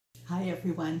Hi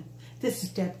everyone, this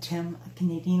is Deb Tim, a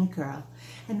Canadian girl,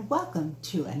 and welcome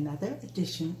to another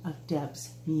edition of Deb's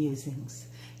Musings.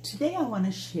 Today I want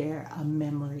to share a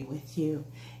memory with you.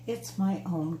 It's my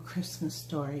own Christmas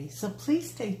story, so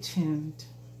please stay tuned.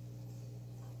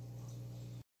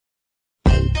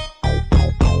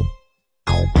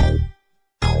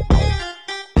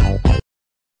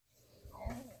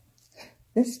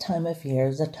 This time of year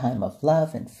is a time of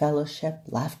love and fellowship,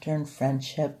 laughter and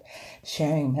friendship,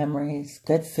 sharing memories,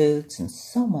 good foods, and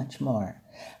so much more.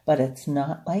 But it's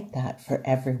not like that for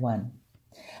everyone.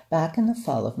 Back in the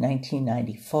fall of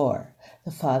 1994,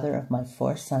 the father of my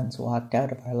 4 sons walked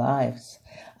out of our lives.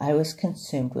 I was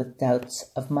consumed with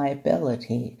doubts of my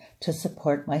ability to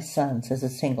support my sons as a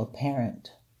single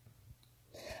parent.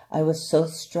 I was so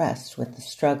stressed with the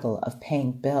struggle of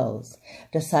paying bills,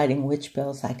 deciding which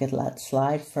bills I could let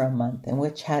slide for a month and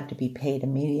which had to be paid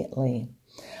immediately.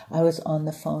 I was on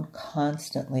the phone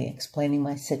constantly explaining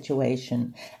my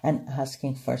situation and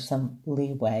asking for some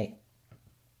leeway.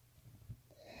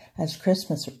 As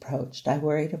Christmas approached, I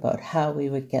worried about how we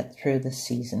would get through the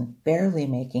season, barely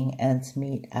making ends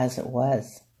meet as it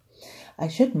was. I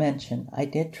should mention I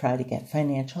did try to get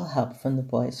financial help from the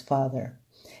boy's father.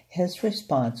 His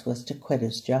response was to quit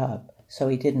his job, so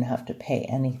he didn't have to pay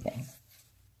anything.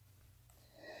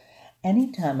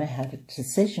 Anytime I had a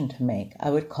decision to make,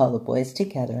 I would call the boys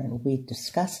together and we'd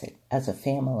discuss it as a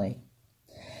family.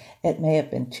 It may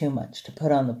have been too much to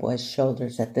put on the boys'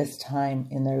 shoulders at this time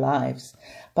in their lives,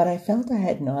 but I felt I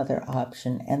had no other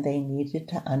option and they needed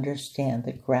to understand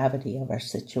the gravity of our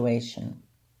situation.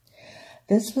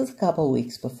 This was a couple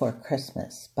weeks before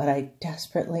Christmas, but I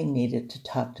desperately needed to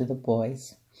talk to the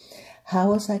boys.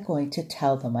 How was I going to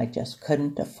tell them I just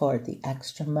couldn't afford the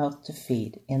extra mouth to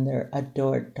feed in their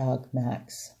adored dog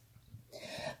Max?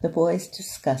 The boys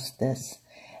discussed this.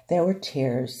 There were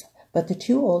tears, but the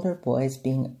 2 older boys,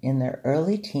 being in their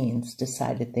early teens,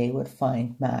 decided they would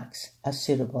find Max a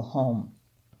suitable home.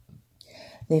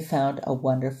 They found a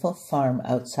wonderful farm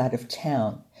outside of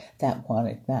town that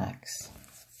wanted Max.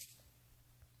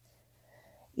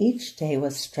 Each day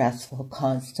was stressful,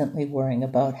 constantly worrying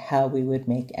about how we would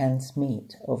make ends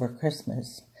meet over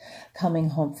Christmas. Coming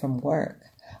home from work,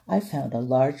 I found a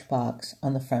large box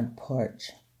on the front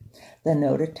porch. The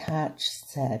note attached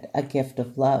said, "A gift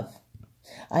of love."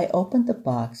 I opened the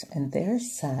box and there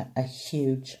sat a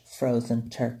huge frozen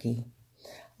turkey.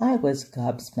 I was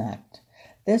gobsmacked.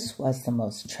 This was the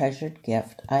most treasured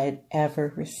gift I had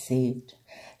ever received.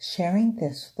 Sharing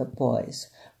this with the boys,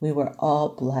 we were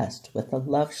all blessed with the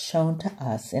love shown to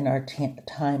us in our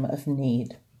time of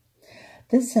need.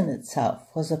 This in itself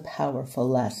was a powerful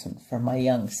lesson for my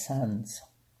young sons.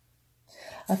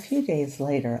 A few days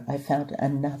later, I found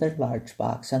another large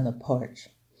box on the porch.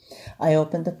 I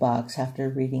opened the box after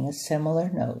reading a similar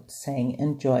note saying,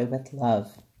 "Enjoy with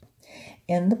love."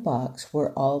 In the box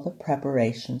were all the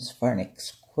preparations for an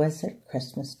exquisite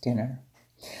Christmas dinner.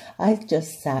 I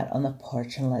just sat on the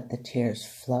porch and let the tears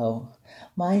flow.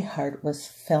 My heart was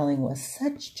filling with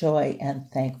such joy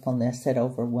and thankfulness it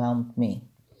overwhelmed me.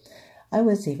 I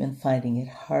was even finding it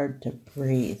hard to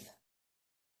breathe.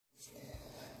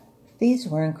 These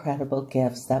were incredible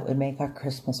gifts that would make our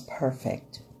Christmas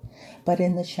perfect. But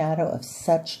in the shadow of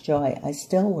such joy, I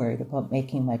still worried about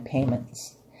making my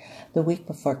payments. The week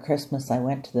before Christmas, I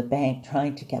went to the bank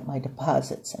trying to get my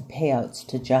deposits and payouts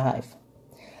to jive.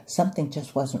 Something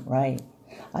just wasn't right.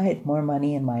 I had more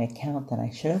money in my account than I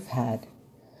should have had.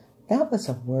 That was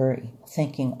a worry,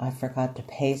 thinking I forgot to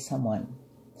pay someone.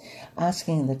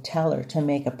 Asking the teller to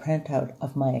make a printout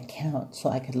of my account so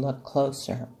I could look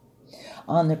closer.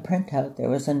 On the printout, there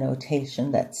was a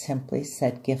notation that simply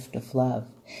said "Gift of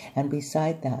Love," and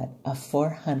beside that, a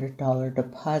 $400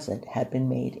 deposit had been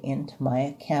made into my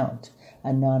account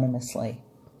anonymously.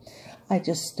 I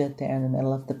just stood there in the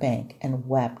middle of the bank and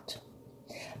wept.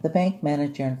 The bank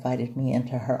manager invited me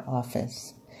into her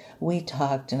office. We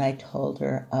talked and I told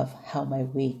her of how my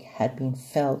week had been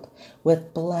filled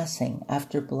with blessing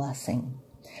after blessing.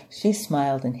 She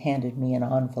smiled and handed me an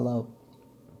envelope.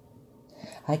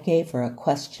 I gave her a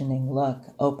questioning look,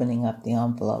 opening up the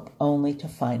envelope, only to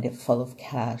find it full of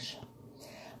cash.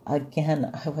 Again,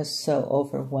 I was so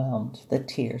overwhelmed, the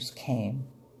tears came.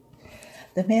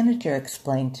 The manager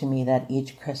explained to me that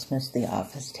each Christmas the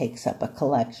office takes up a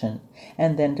collection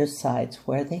and then decides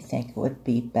where they think it would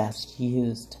be best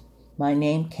used. My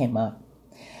name came up.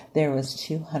 There was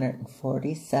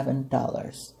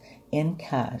 $247 in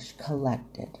cash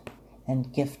collected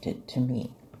and gifted to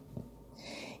me.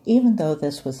 Even though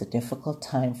this was a difficult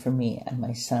time for me and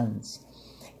my sons,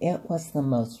 It was the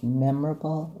most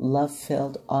memorable,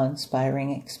 love-filled, awe-inspiring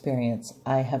experience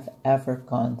I have ever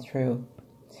gone through.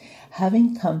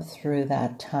 Having come through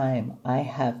that time, I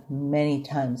have many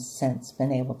times since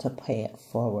been able to pay it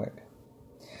forward.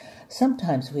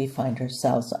 Sometimes we find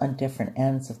ourselves on different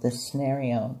ends of this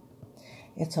scenario.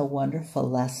 It's a wonderful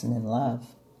lesson in love.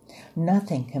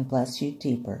 Nothing can bless you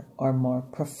deeper or more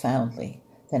profoundly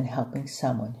than helping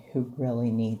someone who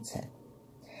really needs it.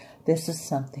 This is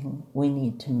something we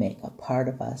need to make a part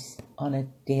of us on a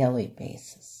daily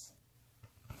basis.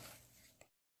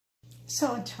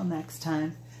 So until next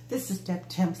time, this is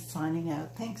Deb'S signing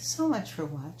out. Thanks so much for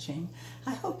watching.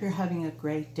 I hope you're having a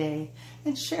great day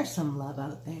and share some love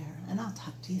out there. And I'll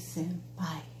talk to you soon.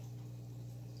 Bye.